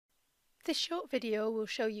This short video will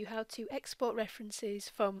show you how to export references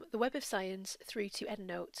from the Web of Science through to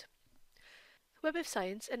EndNote. The Web of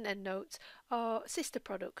Science and EndNote are sister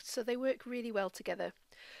products, so they work really well together.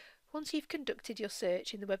 Once you've conducted your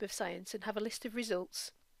search in the Web of Science and have a list of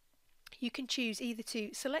results, you can choose either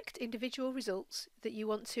to select individual results that you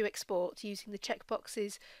want to export using the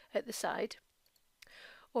checkboxes at the side,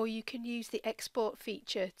 or you can use the export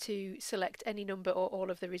feature to select any number or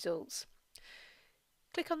all of the results.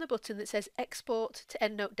 Click on the button that says Export to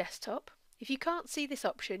EndNote Desktop. If you can't see this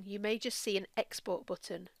option, you may just see an Export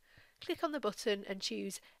button. Click on the button and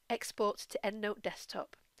choose Export to EndNote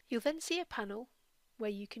Desktop. You'll then see a panel where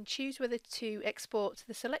you can choose whether to export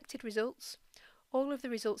the selected results, all of the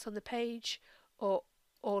results on the page, or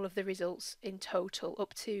all of the results in total,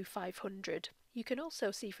 up to 500. You can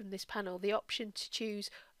also see from this panel the option to choose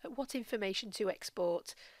what information to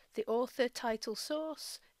export: the author, title,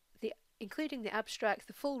 source, including the abstract,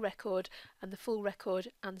 the full record, and the full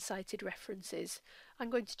record and cited references.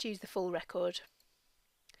 I'm going to choose the full record.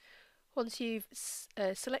 Once you've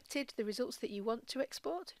selected the results that you want to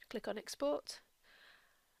export, click on Export,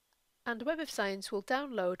 and Web of Science will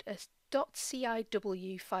download a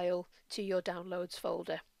 .ciw file to your downloads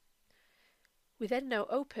folder. With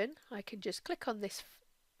EndNote open, I can just click on this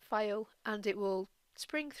file and it will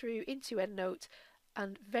spring through into EndNote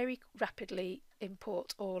and very rapidly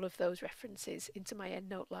import all of those references into my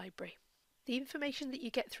EndNote library. The information that you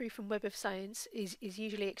get through from Web of Science is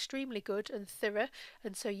usually extremely good and thorough,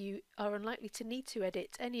 and so you are unlikely to need to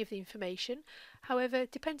edit any of the information. However,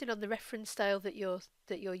 depending on the reference style that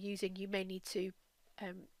you're using, you may need to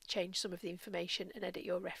change some of the information and edit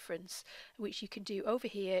your reference, which you can do over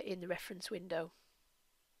here in the reference window.